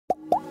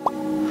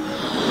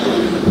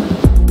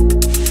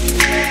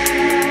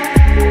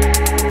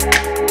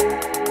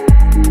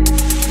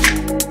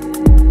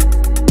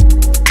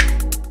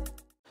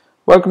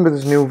Welcome to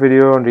this new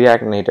video on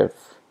React Native.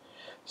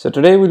 So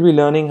today we'll be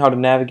learning how to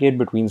navigate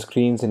between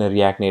screens in a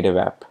React Native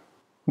app.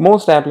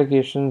 Most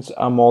applications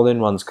are more than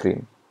one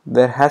screen.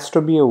 There has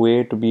to be a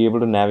way to be able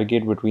to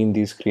navigate between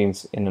these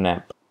screens in an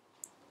app.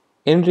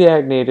 In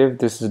React Native,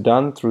 this is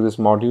done through this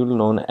module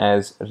known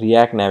as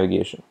React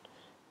Navigation,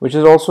 which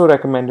is also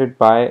recommended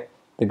by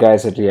the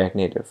guys at React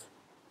Native.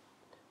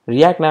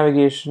 React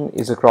Navigation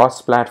is a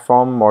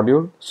cross-platform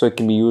module, so it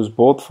can be used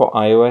both for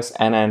iOS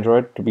and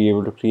Android to be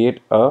able to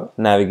create a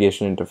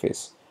navigation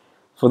interface.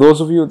 For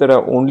those of you that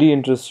are only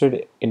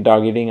interested in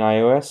targeting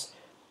iOS,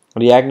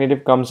 React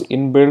Native comes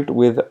inbuilt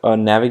with a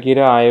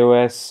Navigator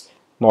iOS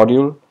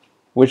module,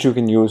 which you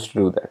can use to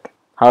do that.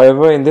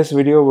 However, in this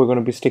video, we're going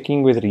to be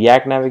sticking with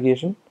React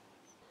Navigation.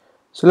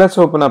 So let's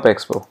open up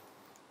Expo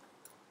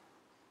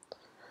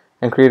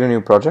and create a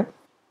new project.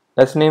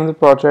 Let's name the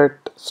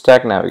project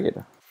Stack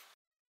Navigator.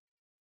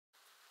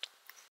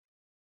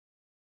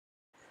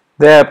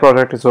 There,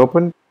 project is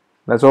open.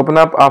 Let's open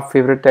up our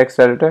favorite text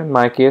editor. In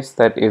my case,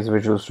 that is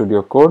Visual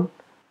Studio Code.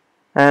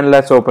 And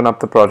let's open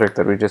up the project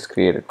that we just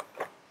created.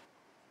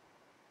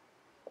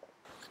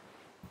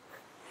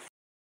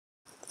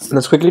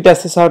 Let's quickly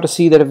test this out to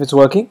see that if it's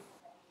working.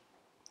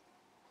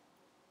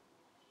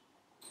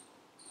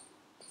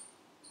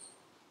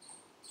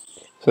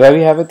 So there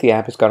we have it. The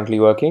app is currently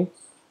working.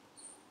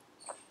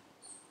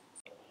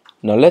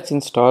 Now let's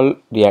install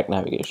React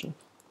Navigation.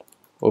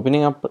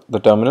 Opening up the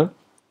terminal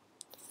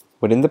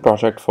within the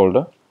project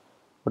folder,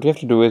 what we have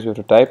to do is we have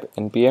to type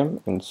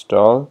npm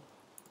install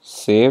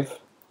save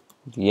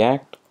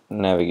React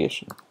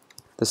Navigation.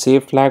 The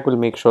save flag will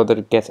make sure that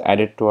it gets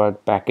added to our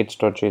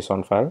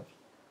package.json file.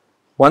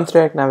 Once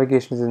React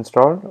Navigation is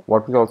installed,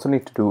 what we also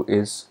need to do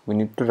is we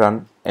need to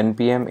run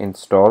npm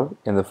install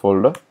in the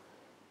folder,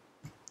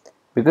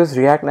 because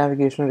React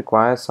Navigation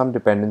requires some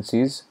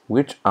dependencies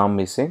which are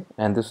missing,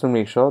 and this will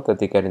make sure that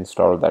they get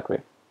installed that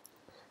way.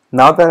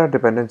 Now that our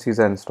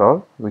dependencies are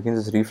installed, we can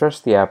just refresh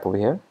the app over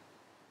here.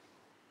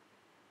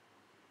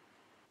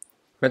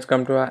 Let's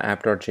come to our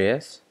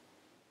app.js.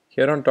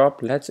 Here on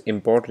top, let's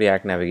import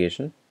React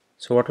Navigation.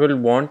 So what we'll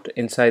want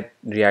inside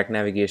React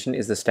Navigation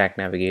is the Stack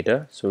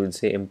Navigator. So we'll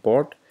say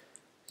import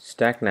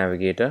Stack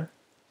Navigator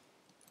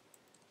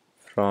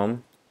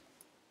from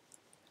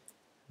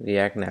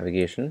React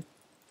Navigation.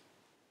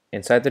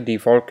 Inside the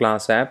default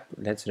class app,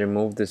 let's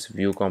remove this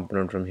view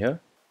component from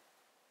here.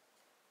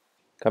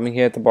 Coming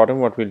here at the bottom,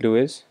 what we'll do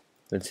is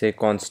we'll say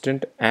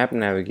constant app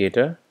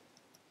navigator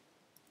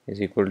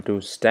is equal to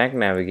Stack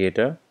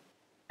Navigator,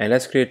 and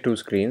let's create two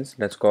screens.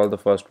 Let's call the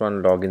first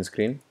one login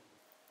screen,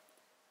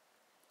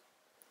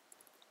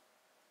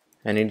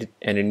 and it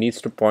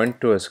needs to point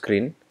to a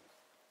screen,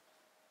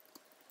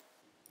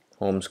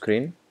 home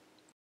screen.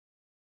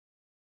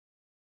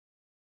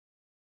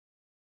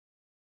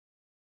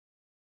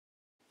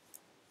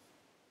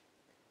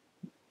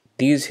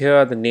 These here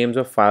are the names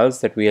of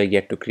files that we are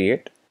yet to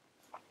create,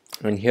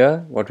 and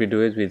here what we do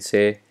is we'll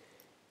say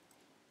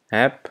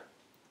app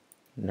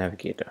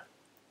navigator.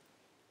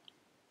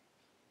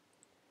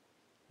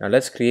 Now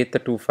let's create the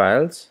two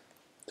files.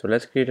 So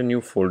let's create a new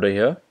folder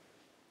here.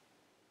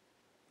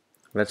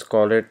 Let's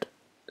call it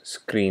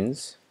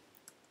screens.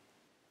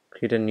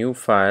 Create a new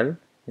file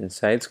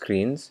inside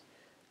screens.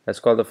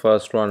 Let's call the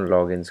first one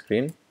login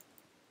screen.js.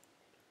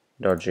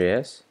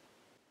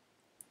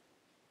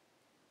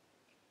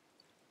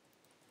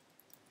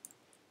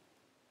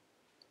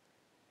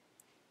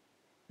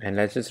 And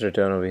let's just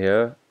return over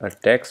here a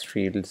text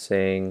field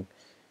saying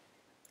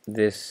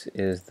this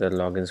is the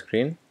login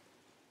screen.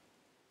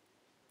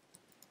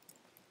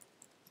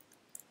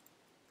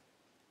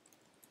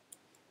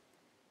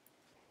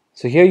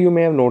 So here you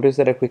may have noticed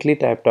that I quickly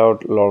typed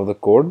out a lot of the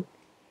code.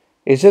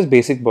 It's just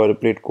basic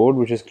boilerplate code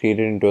which is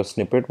created into a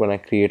snippet when I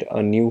create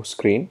a new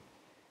screen.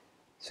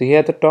 So here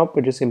at the top,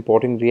 we're just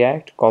importing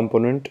React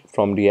component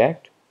from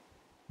React.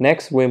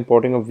 Next, we're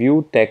importing a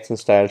view, text, and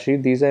style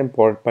sheet. These are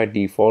imported by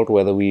default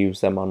whether we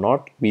use them or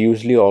not. We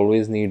usually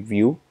always need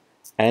view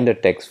and a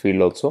text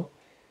field also.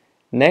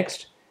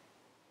 Next,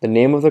 the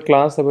name of the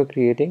class that we're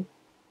creating,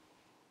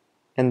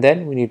 and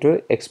then we need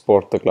to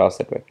export the class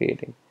that we're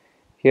creating.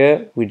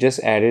 Here we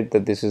just added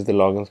that this is the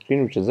login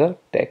screen, which is a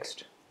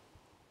text.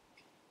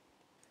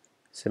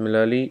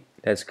 Similarly,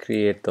 let's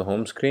create the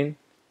home screen.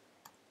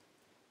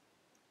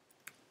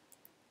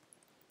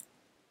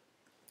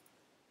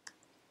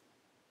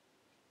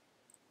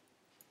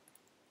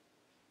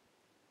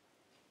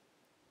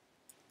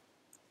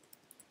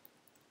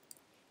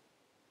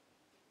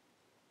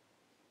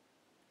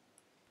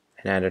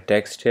 And add a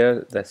text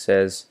here that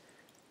says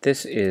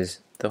this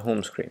is the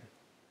home screen.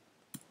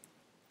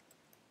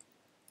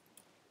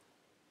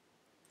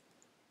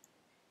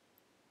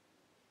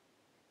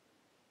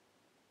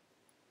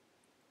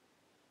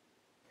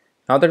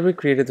 Now that we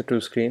created the two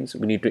screens,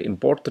 we need to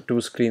import the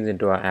two screens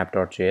into our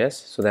app.js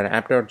so that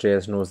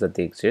app.js knows that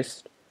they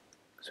exist.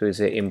 So we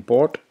say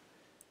import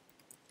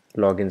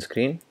login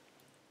screen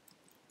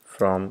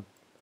from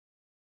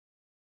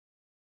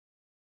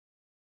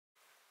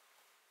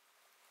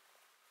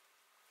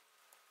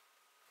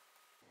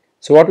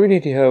So what we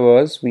did here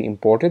was we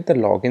imported the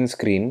login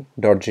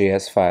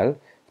screen.js file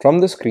from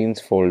the screens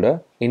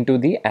folder into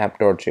the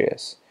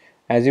app.js.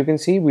 As you can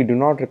see, we do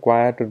not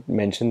require to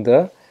mention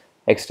the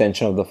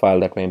extension of the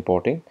file that we're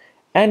importing,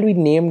 and we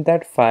named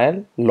that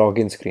file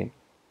login screen.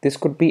 This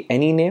could be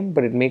any name,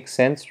 but it makes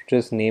sense to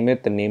just name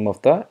it the name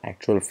of the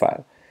actual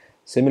file.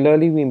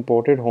 Similarly, we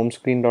imported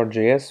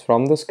homescreen.js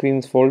from the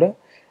screens folder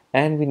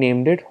and we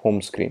named it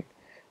home screen.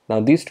 Now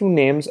these two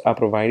names are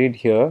provided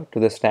here to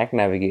the Stack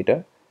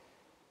Navigator,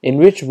 in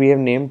which we have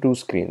named two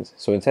screens.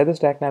 So inside the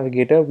Stack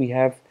Navigator, we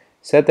have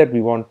said that we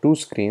want two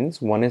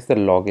screens. One is the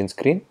login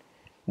screen,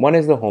 one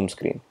is the home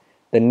screen.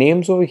 The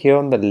names over here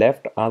on the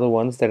left are the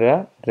ones that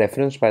are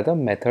referenced by the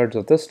methods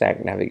of the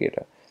Stack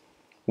Navigator.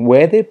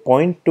 Where they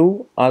point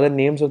to are the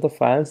names of the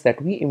files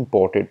that we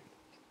imported.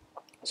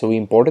 So we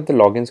imported the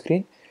login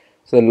screen.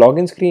 So the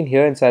login screen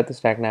here inside the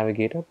Stack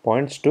Navigator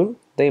points to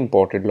the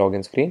imported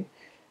login screen,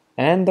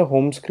 and the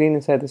home screen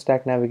inside the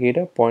Stack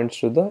Navigator points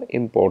to the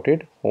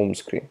imported home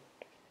screen.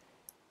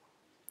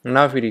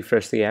 Now if we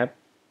refresh the app,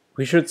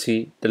 we should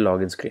see the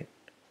login screen.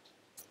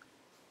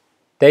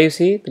 There you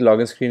see the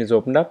login screen is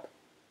opened up,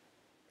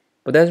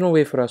 but there's no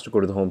way for us to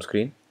go to the home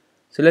screen.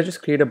 So let's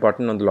just create a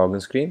button on the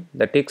login screen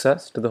that takes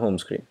us to the home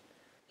screen.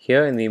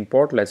 Here in the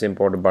import, let's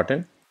import a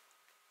button.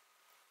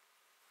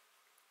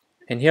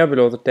 And here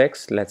below the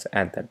text, let's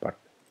add that button.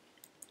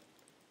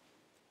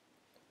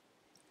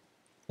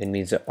 It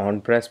needs an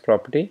onPress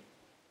property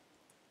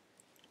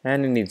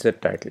and it needs a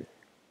title.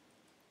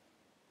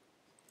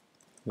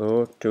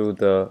 Go to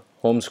the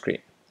home screen.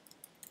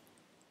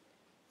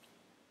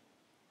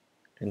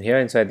 And here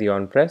inside the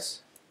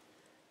onPress,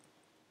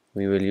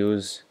 we will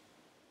use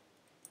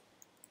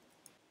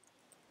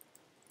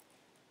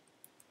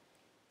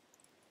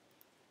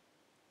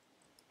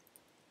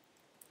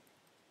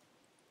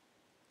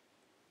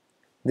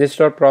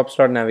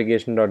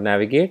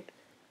this.props.navigation.navigate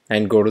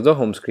and go to the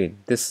home screen.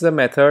 This is a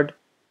method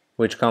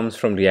which comes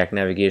from React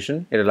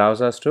Navigation. It allows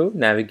us to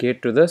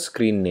navigate to the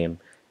screen name.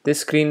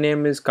 This screen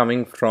name is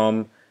coming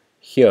from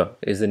here,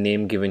 is the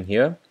name given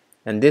here,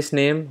 and this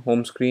name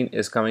home screen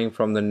is coming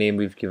from the name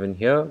we've given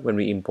here when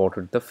we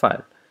imported the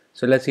file.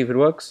 So let's see if it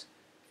works.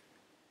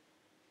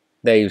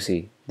 There you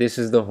see, this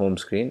is the home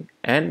screen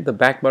and the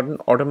back button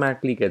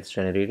automatically gets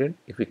generated.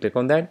 If we click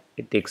on that,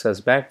 it takes us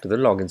back to the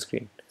login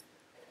screen.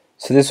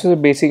 So this was a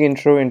basic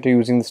intro into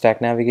using the Stack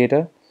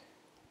Navigator.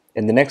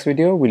 In the next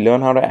video, we'll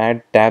learn how to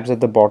add tabs at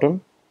the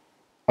bottom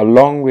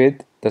along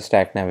with the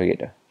Stack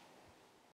Navigator.